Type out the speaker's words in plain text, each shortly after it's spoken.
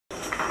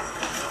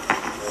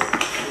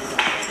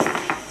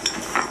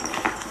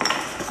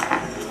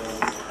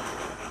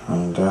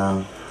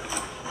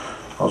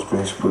I was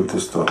going to put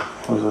this stuff.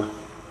 What was it?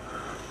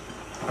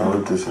 I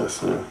wrote this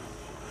yesterday.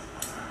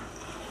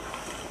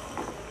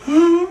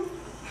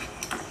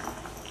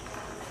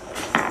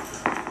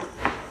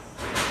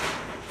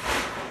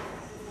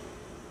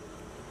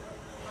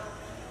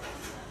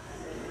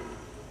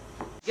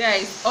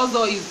 Guys,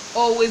 Xoxo is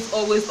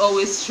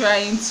always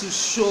trying to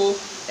show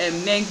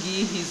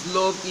Nengi his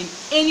love in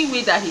any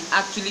way that he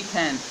actually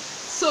can.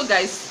 So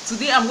guys,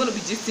 today I'm going to be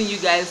gisting you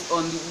guys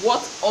on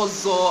what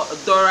Xoxo,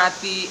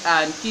 Dorothy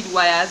and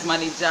Kiddwaya's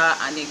manager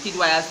and then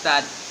Kiddwaya's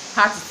dad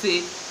had to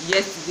say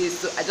yesterday.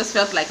 So I just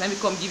felt like let me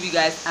come give you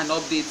guys an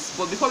update.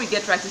 But before we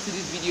get right into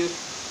this video,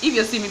 if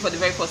you're seeing me for the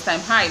very first time,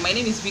 hi, my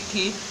name is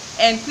Vicky,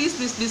 and please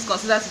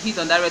consider to hit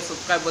on that red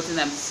subscribe button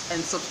and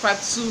subscribe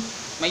to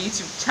my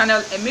YouTube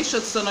channel, and make sure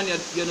to turn on your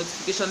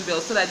notification bell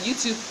so that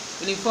YouTube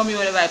will inform you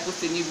whenever I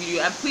post a new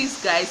video. And please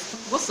guys,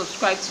 go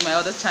subscribe to my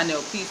other channel,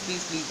 please.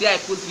 There I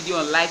post video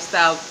on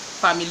lifestyle,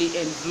 family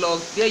and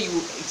vlogs. There you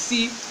will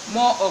see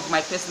more of my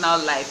personal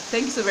life.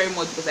 Thank you so very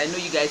much, because I know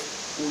you guys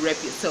will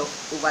rep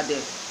yourself over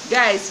there.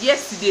 Guys,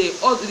 yesterday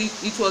it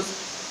was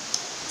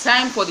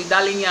time for the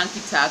darling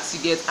Yankee tax,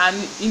 you get, and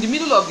in the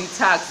middle of the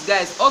tax,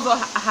 guys, Xoxo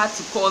had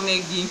to call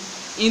Nengi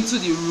into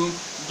the room,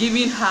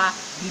 giving her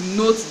the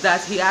note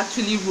that he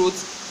actually wrote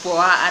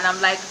for her, and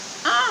I'm like,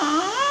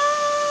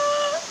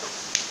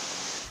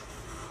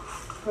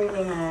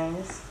 really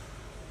nice.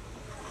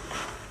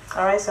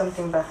 I'll write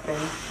something back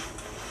then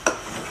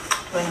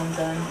when I'm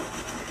done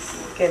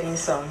getting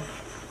some.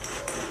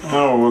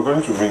 No, we're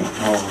going to ring.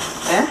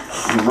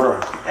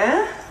 Bruh.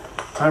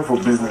 Time for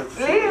business.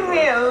 Leave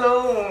me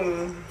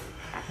alone.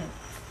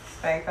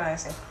 Like, can I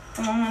say?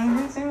 I can't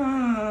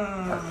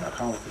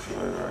wait to see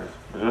what it writes.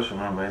 But just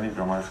remember, any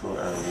grammatical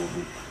error will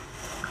be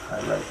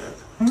highlighted.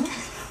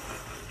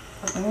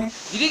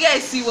 Did you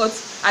guys see what,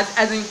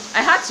 as in,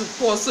 I had to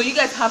pause, so you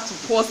guys have to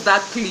pause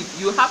that clip.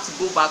 You have to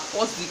go back,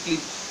 pause the clip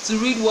to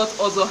read what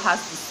Xoxo has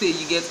to say.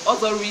 You get,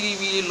 Xoxo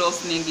really loves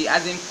Nengi,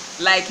 as in,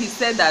 like he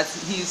said that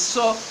he's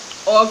sure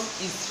of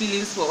his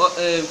feelings for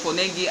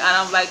Nengi, and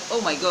I'm like,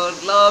 oh my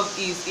god, love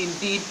is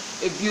indeed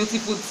a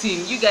beautiful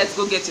thing. You guys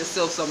go get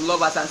yourself some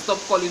lovers and stop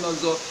calling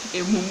Xoxo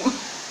a mumu.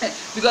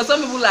 Because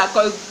some people are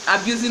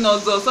abusing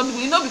Xoxo. Some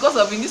people, you know, because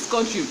of in this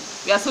country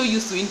we are so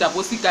used to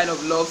interposting kind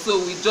of love, so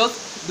we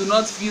just do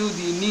not feel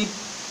the need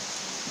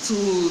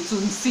to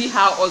see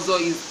how Xoxo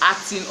is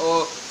acting,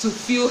 or to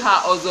feel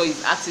how Xoxo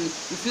is acting.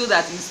 We feel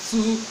that it's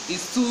too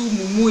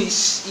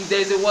mumu-ish, if there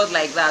is a word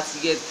like that,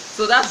 you get.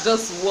 So that's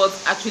just what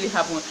actually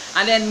happened.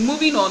 And then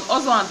moving on,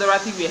 Xoxo and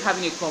Dorothy were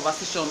having a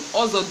conversation.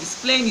 Xoxo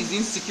displaying his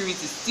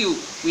insecurity still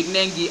with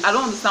Nengi. I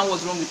don't understand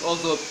what's wrong with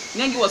Xoxo.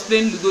 Nengi was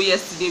playing Ludo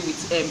yesterday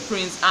with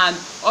Prince, and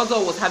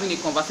Xoxo was having a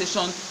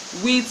conversation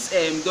with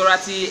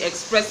Dorothy,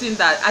 expressing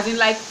that, as in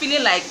like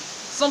feeling like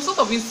some sort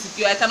of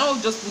insecure. I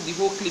cannot just put the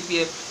whole clip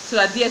here so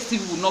that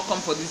DSTV will not come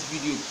for this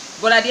video.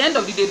 But at the end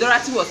of the day,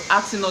 Dorothy was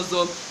asking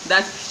Xoxo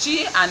that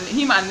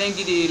him and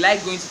Nengi, they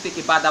like going to take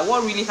a bath. That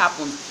what really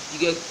happened, you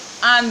get.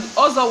 And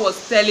Xoxo was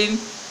telling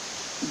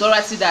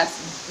Dorothy that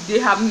they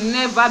have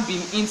never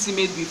been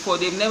intimate before.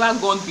 They've never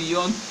gone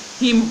beyond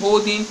him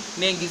holding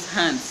Nengi's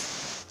hands.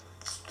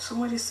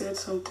 Somebody said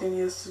something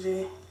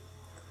yesterday.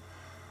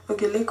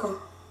 Okay, Laycon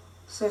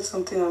said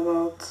something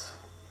about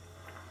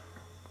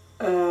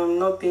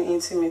not being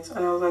intimate,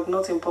 and I was like,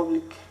 not in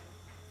public.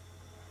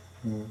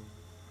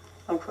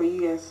 Like for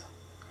you guys,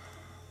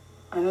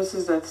 I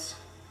noticed that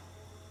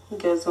you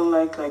guys don't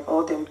like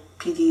all them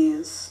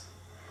PDAs,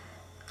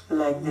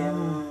 like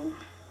them.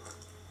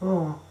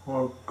 Oh,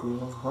 okay.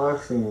 I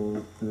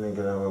actually think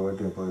I'm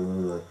waiting for you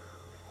like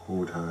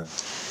hold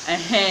hands.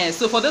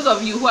 So for those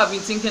of you who have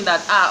been thinking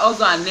that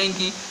Xoxo and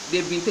Nengi,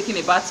 they've been taking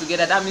a bath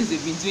together, that means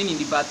they've been doing in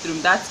the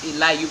bathroom, that's a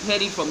lie. You've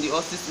heard it from the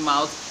horse's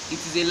mouth. It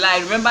is a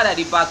lie. Remember that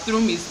the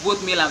bathroom is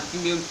both male and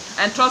female,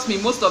 and trust me,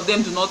 most of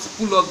them do not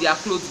pull off their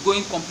clothes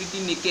going completely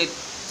naked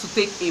to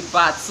take a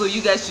bath. So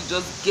you guys should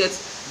just get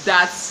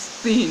that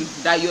thing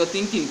that you're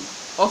thinking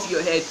off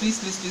your head. Please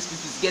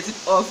get it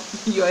off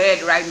your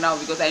head right now,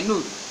 because I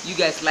know you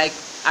guys like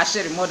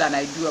Asher more than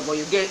I do, but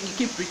you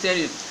keep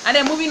pretending. And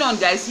then moving on,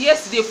 guys,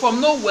 yesterday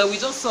from nowhere we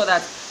just saw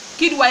that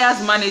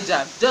Kiddwaya's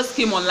manager just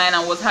came online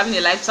and was having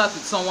a live chat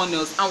with someone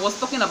else, and was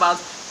talking about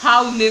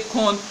how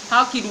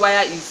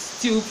Kiddwaya is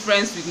still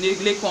friends with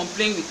Laycon,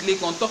 playing with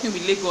Laycon, talking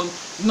with Laycon,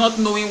 not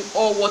knowing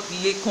all what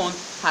Laycon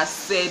has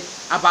said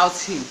about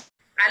him.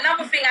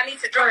 Another thing I need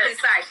to drop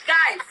inside,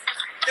 guys,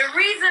 the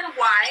reason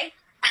why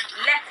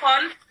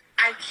Laycon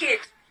and Kid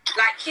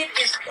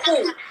is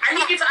cool, I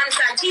need you to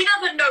understand, he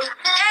doesn't know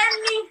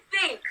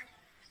anything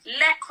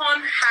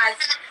Laycon has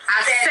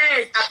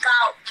said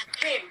about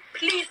him.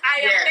 Please,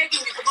 I am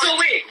begging you. So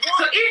wait,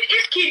 so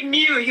if Kid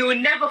knew, he would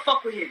never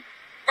fuck with him.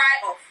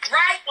 Right off.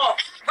 Right,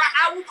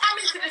 I will come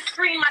into the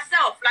screen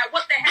myself. Like,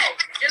 what the hell?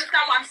 Do you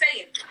understand what I'm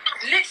saying?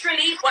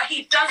 Literally, but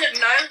he doesn't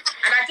know,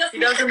 and I just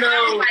need to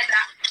clarify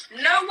that.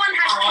 No one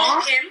has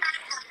told him.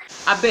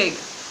 I beg.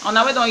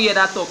 Now we don't hear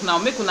that talk now.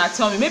 Make una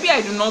tell me. Maybe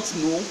I do not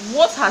know.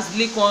 What has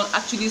Laycon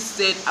actually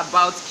said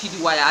about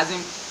Kiddwaya? As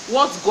in,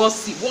 what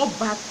gossip, what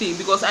bad thing,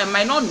 because I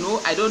might not know,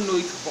 I don't know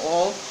it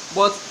all,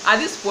 but at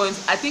this point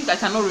I think I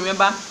cannot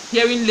remember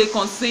hearing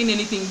Laycon saying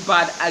anything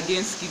bad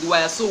against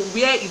Kiddwaya. So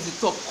where is the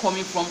talk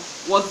coming from?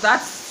 Was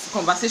that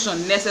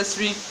conversation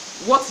necessary?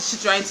 What is she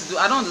trying to do?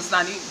 I don't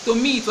understand it. To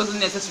me it wasn't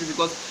necessary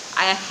because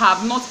I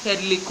have not heard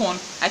Laycon.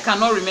 I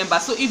cannot remember.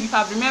 So if you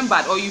have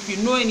remembered or if you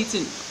know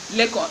anything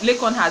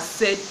Laycon has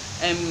said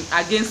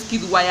against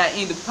Kiddwaya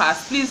in the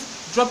past, please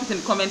drop it in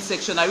the comment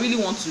section. I really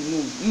want to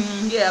know.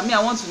 Yeah,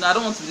 I want to know. I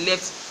don't want to be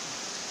left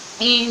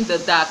in the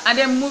dark. And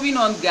then moving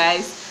on,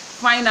 guys,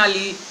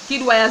 finally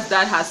Kiddwaya's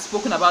dad has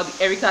spoken about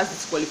Erica's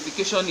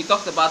disqualification. He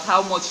talked about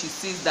how much he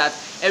sees that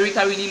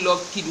Erica really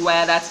loved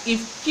Kiddwaya, that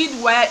if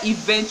Kiddwaya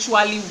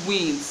eventually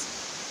wins,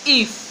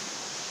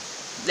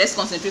 let's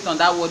concentrate on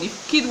that word,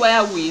 if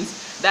Kiddwaya wins,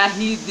 that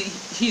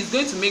he's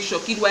going to make sure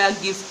Kiddwaya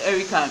gives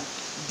Erica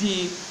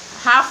the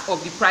half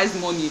of the prize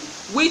money,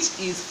 which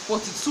is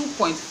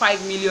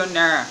 42.5 million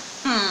naira,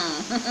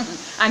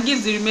 and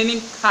gives the remaining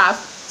half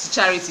to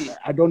charity.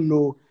 I don't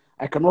know.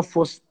 I cannot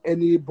force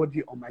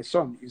anybody on my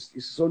son. It's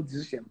his own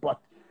decision. But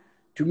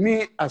to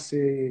me, as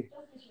a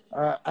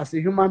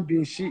human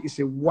being, she is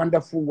a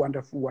wonderful,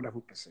 wonderful,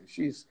 wonderful person.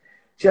 She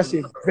has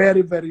a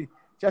very, very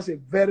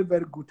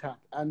good heart.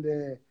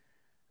 And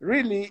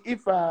really,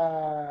 if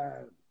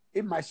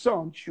my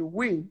son should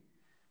win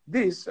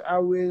this, I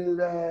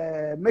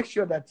will make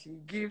sure that he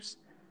gives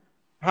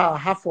her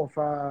half of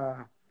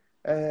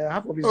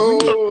his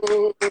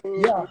winning.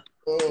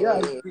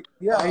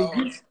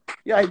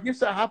 He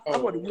gives her half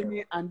of the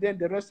winning, and then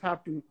the rest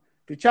have to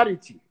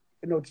charity.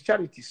 To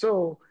charity.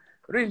 So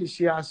really,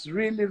 she has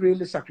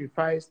really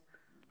sacrificed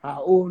her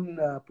own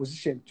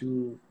position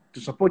to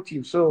support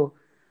him. So,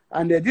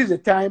 and this is a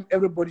time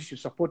everybody should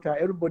support her.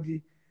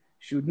 Everybody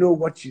should know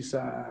what she's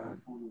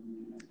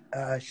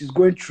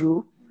going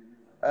through.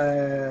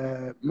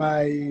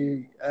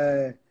 My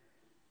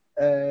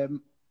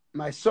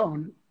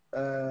son,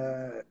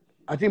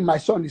 I think my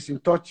son is in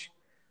touch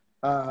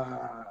with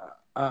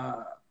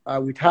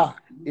her.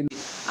 And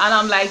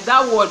I'm like,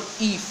 that word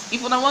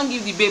if I want to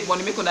give the babe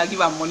money, make una give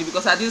her money,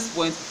 because at this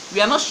point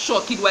we are not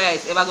sure Kiddwaya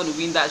is ever going to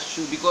win that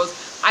show, because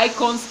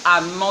icons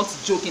are not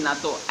joking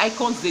at all.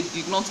 Icons, they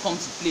did not come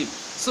to play.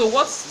 So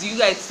what do you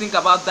guys think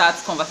about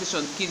that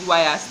conversation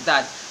Kiddwaya's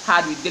dad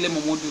had with Dele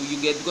Momodu? You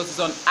get, because it's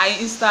on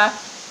Insta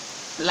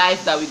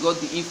Live that we got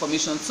the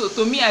information. So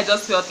to me, I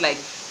just felt like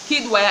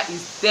Kiddwaya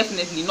is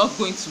definitely not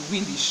going to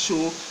win the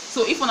show.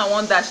 So if I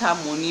want dash her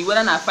money,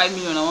 whether not 5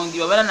 million I want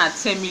give her, whether not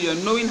 10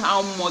 million, knowing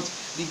how much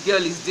the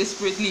girl is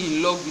desperately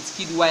in love with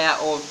Kiddwaya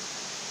or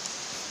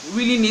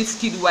really needs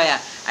Kiddwaya,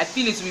 I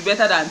feel it will be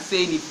better than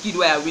saying if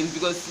Kiddwaya wins,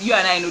 because you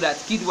and I know that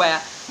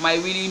Kiddwaya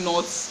might really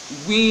not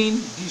win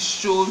the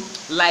show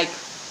like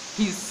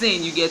he's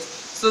saying, you get.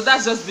 So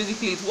that's just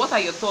basically it. What are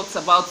your thoughts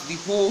about the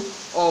whole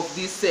of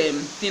this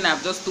thing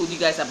I've just told you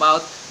guys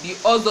about? The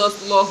others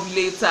love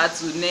letter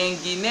to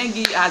Nengi.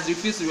 Nengi has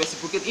refused to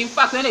reciprocate. In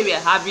fact, when they were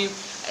having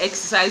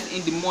exercise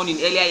in the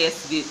morning earlier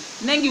yesterday,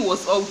 Nengi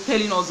was all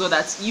telling us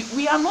that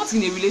we are not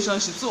in a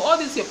relationship. So all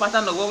this your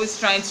pattern of always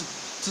trying to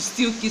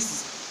steal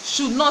kisses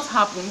should not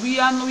happen. We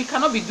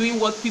cannot be doing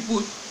what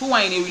people who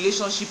are in a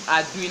relationship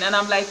are doing. And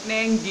I'm like,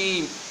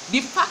 Nengi,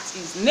 the fact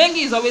is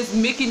Nengi is always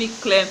making it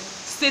clear,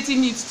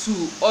 stating it to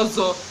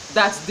Ozo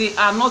that they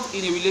are not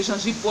in a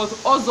relationship, but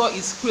Ozo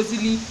is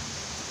crazily,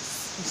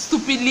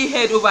 stupidly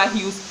head over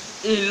heels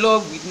in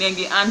love with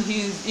Nengi, and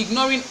he's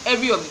ignoring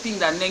every of the things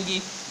that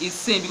Nengi is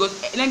saying, because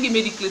Nengi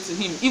made it clear to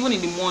him even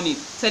in the morning,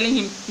 telling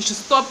him he should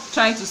stop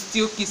trying to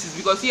steal kisses,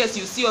 because yes,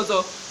 you see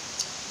Ozo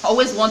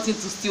always wanting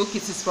to steal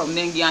kisses from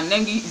Nengi, and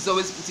Nengi is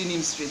always putting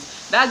him straight.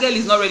 That girl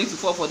is not ready to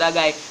fall for that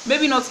guy.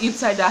 Maybe not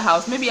inside that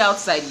house, maybe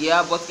outside,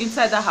 yeah, but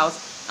inside that house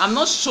I'm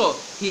not sure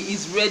he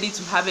is ready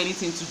to have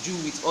anything to do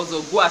with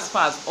Ozo, go as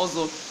far as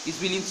Ozo is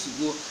willing to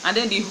go. And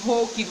then the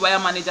whole Kiddwaya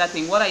manager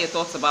thing, what are your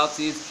thoughts about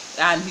it?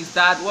 And his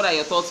dad, what are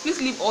your thoughts? Please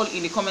leave all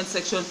in the comment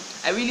section.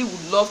 I really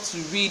would love to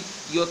read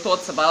your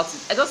thoughts about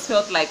it. I just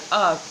felt like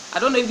I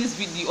don't know if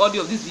the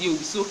audio of this video will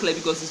be so clear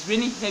because it's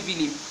raining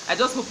heavily. I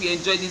just hope you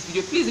enjoyed this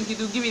video. Please, if you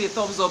do, give it a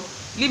thumbs up,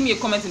 leave me a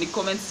comment in the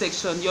comment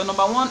section. Your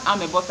number one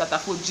Amebo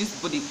Tatafo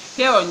gist body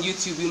here on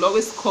YouTube will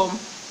always come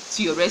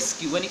to your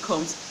rescue when it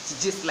comes to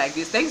gist like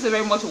this. Thanks so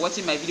very much for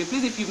watching my video.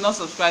 Please, if you've not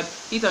subscribed,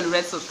 hit on the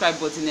red subscribe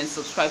button and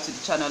subscribe to the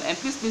channel. And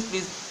please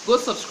go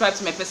subscribe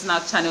to my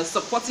personal channel,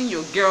 supporting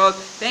your girl.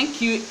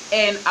 Thank you,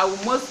 and I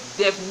will most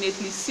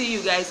definitely see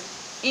you guys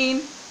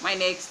in my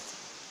next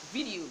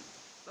video.